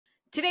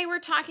Today, we're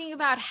talking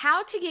about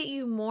how to get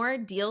you more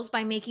deals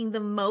by making the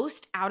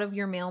most out of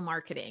your mail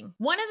marketing.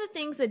 One of the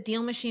things that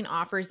DealMachine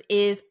offers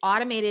is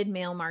automated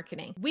mail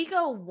marketing. We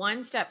go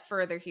one step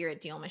further here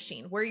at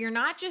DealMachine, where you're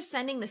not just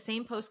sending the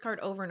same postcard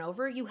over and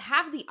over, you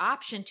have the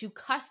option to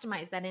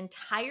customize that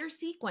entire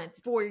sequence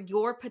for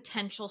your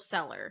potential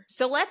seller.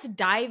 So let's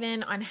dive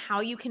in on how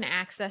you can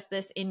access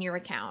this in your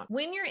account.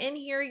 When you're in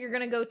here, you're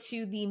gonna go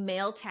to the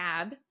Mail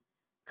tab,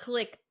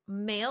 click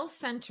Mail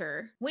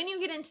Center. When you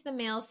get into the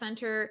Mail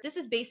Center, this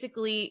is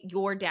basically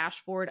your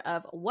dashboard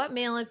of what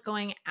mail is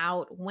going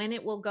out, when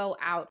it will go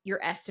out,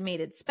 your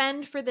estimated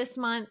spend for this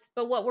month.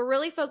 But what we're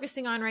really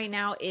focusing on right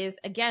now is,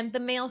 again, the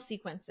mail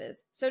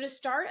sequences. So to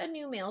start a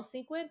new mail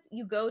sequence,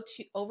 you go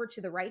over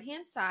to the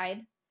right-hand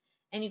side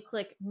and you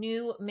click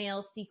New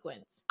Mail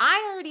Sequence.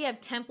 I already have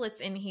templates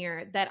in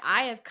here that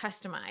I have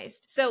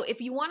customized. So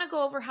if you wanna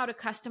go over how to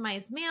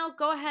customize mail,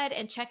 go ahead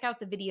and check out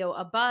the video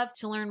above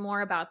to learn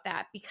more about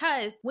that.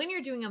 Because when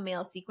you're doing a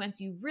mail sequence,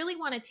 you really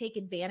wanna take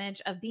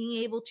advantage of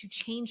being able to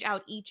change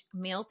out each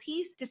mail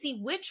piece to see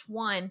which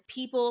one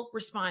people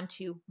respond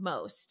to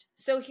most.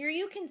 So here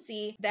you can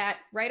see that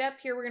right up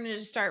here, we're gonna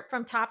just start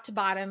from top to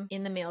bottom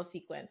in the mail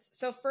sequence.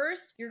 So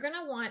first, you're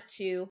gonna want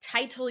to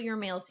title your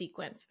mail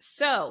sequence.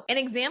 So an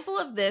example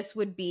of this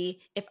would be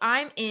if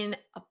I'm in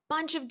a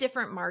bunch of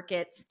different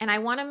markets and I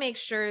want to make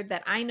sure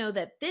that I know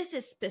that this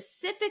is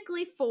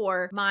specifically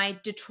for my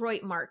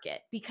Detroit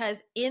market,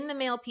 because in the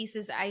mail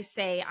pieces, I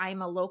say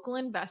I'm a local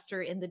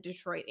investor in the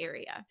Detroit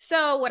area.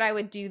 So what I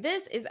would do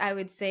this is I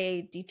would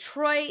say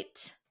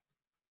Detroit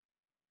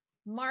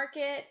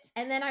market,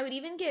 and then I would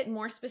even get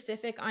more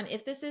specific on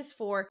if this is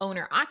for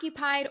owner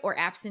occupied or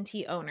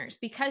absentee owners,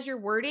 because your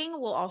wording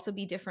will also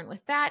be different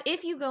with that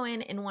if you go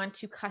in and want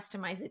to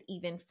customize it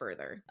even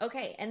further.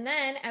 Okay, and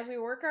then as we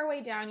work our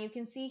way down, you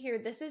can see here,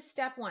 this is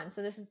step one.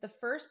 So this is the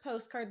first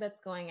postcard that's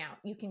going out.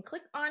 You can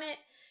click on it,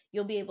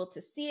 you'll be able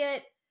to see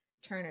it,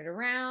 turn it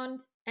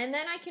around, and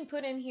then I can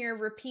put in here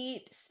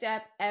repeat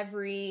step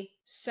every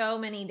so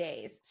many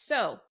days.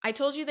 So I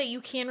told you that you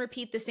can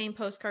repeat the same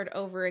postcard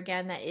over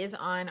again that is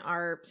on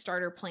our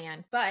starter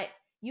plan, but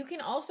you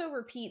can also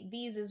repeat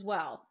these as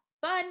well.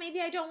 But maybe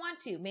I don't want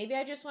to. Maybe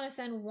I just want to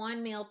send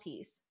one mail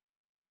piece.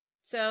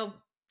 So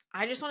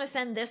I just want to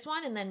send this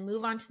one and then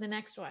move on to the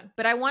next one.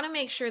 But I want to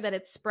make sure that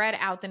it's spread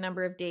out the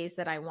number of days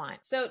that I want.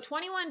 So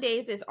 21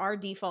 days is our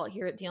default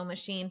here at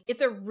DealMachine.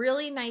 It's a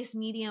really nice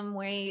medium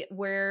way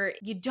where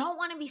you don't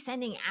want to be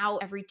sending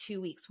out every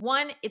 2 weeks.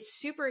 One, it's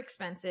super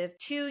expensive.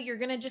 Two, you're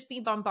going to just be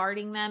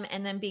bombarding them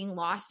and then being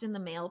lost in the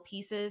mail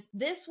pieces.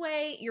 This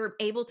way, you're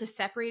able to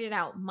separate it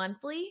out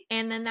monthly.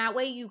 And then that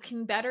way you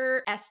can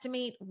better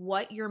estimate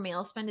what your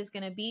mail spend is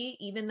going to be,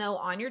 even though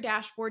on your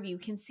dashboard, you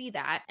can see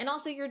that. And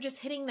also you're just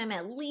hitting them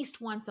at least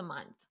once a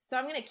month. So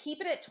I'm going to keep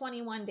it at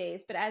 21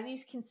 days, but as you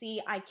can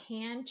see, I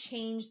can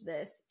change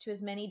this to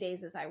as many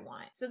days as I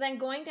want. So then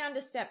going down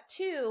to step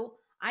 2,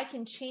 I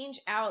can change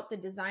out the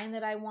design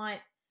that I want.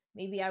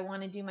 Maybe I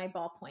want to do my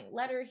ballpoint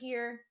letter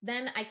here.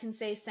 Then I can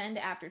say send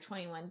after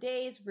 21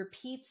 days,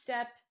 repeat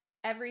step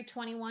every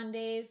 21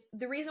 days.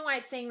 The reason why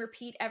it's saying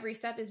repeat every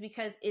step is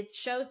because it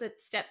shows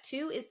that step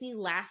 2 is the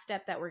last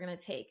step that we're going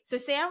to take. So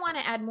say I want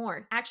to add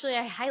more. Actually,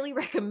 I highly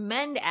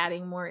recommend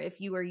adding more if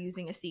you are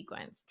using a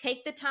sequence.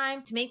 Take the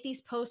time to make these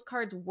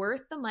postcards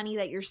worth the money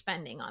that you're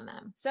spending on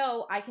them.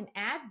 So I can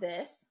add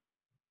this.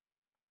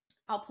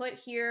 I'll put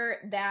here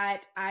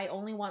that I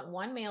only want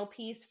one mail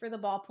piece for the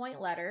ballpoint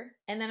letter.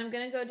 And then I'm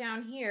going to go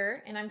down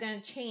here and I'm going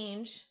to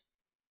change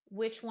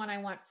which one I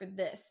want for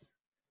this.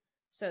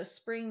 So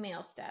spring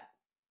mail step.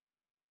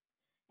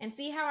 And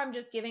see how I'm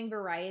just giving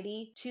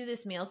variety to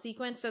this mail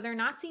sequence, so they're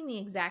not seeing the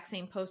exact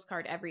same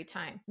postcard every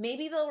time.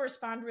 Maybe they'll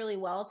respond really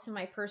well to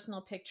my personal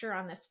picture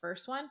on this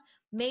first one.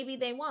 Maybe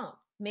they won't.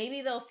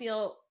 Maybe they'll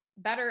feel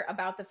better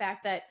about the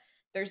fact that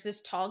there's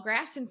this tall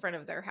grass in front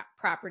of their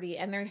property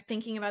and they're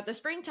thinking about the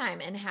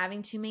springtime and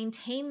having to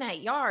maintain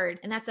that yard.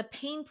 And that's a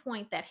pain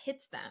point that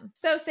hits them.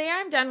 So say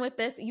I'm done with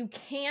this, you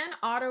can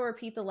auto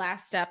repeat the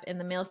last step in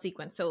the mail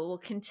sequence. So it will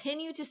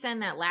continue to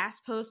send that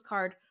last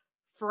postcard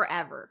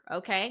forever,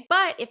 okay?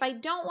 But if I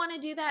don't want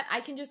to do that,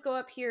 I can just go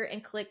up here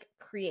and click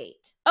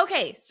create.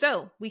 Okay,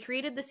 so we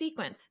created the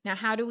sequence. Now,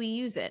 how do we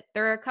use it?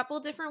 There are a couple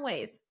different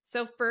ways.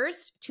 So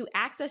first, to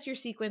access your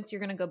sequence, you're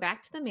going to go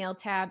back to the Mail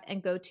tab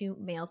and go to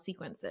Mail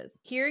Sequences.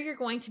 Here, you're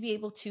going to be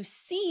able to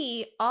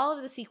see all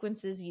of the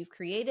sequences you've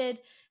created,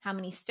 how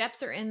many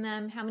steps are in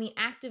them, how many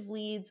active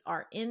leads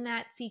are in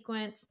that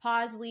sequence,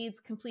 pause leads,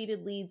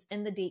 completed leads,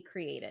 and the date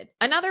created.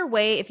 Another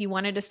way, if you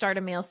wanted to start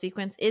a mail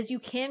sequence, is you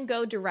can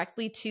go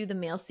directly to the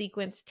Mail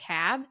Sequence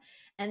tab,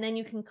 and then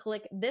you can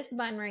click this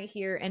button right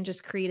here and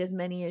just create as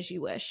many as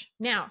you wish.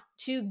 Now,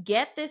 to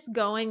get this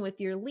going with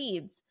your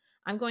leads,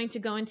 I'm going to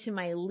go into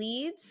my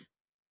leads.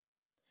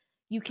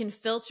 You can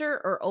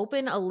filter or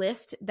open a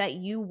list that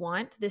you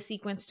want the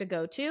sequence to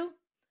go to.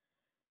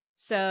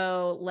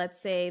 So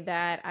let's say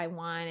that I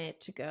want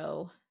it to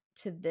go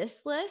to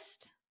this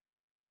list.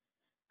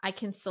 I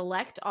can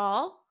select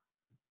all,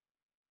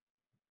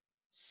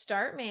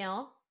 start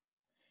mail,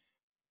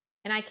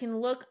 and I can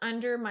look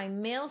under my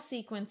mail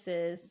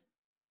sequences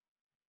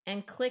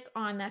and click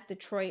on that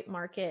Detroit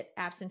market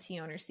absentee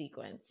owner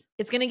sequence.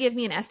 It's going to give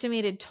me an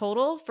estimated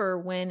total for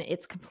when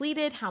it's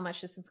completed, how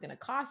much this is going to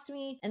cost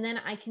me, and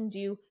then I can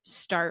do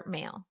start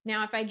mail.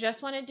 Now, if I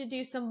just wanted to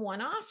do some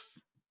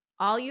one-offs,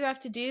 all you have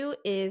to do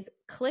is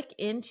click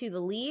into the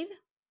lead,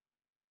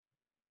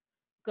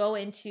 go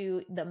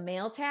into the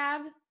mail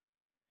tab,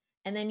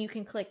 and then you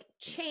can click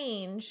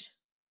change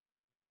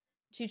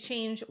to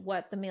change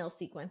what the mail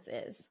sequence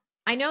is.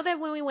 I know that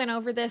when we went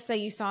over this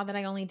that you saw that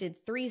I only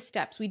did 3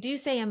 steps. We do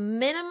say a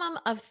minimum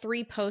of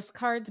 3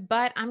 postcards,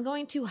 but I'm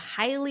going to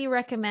highly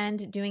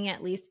recommend doing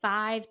at least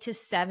 5 to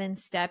 7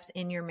 steps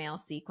in your mail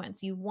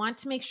sequence. You want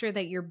to make sure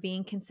that you're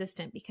being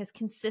consistent because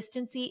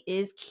consistency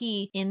is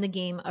key in the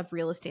game of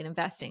real estate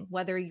investing.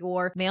 Whether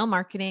you're mail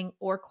marketing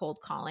or cold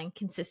calling,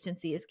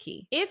 consistency is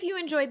key. If you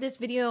enjoyed this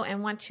video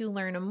and want to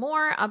learn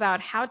more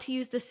about how to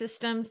use the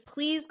systems,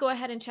 please go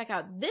ahead and check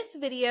out this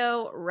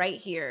video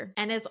right here.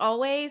 And as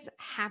always,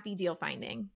 happy deal finding.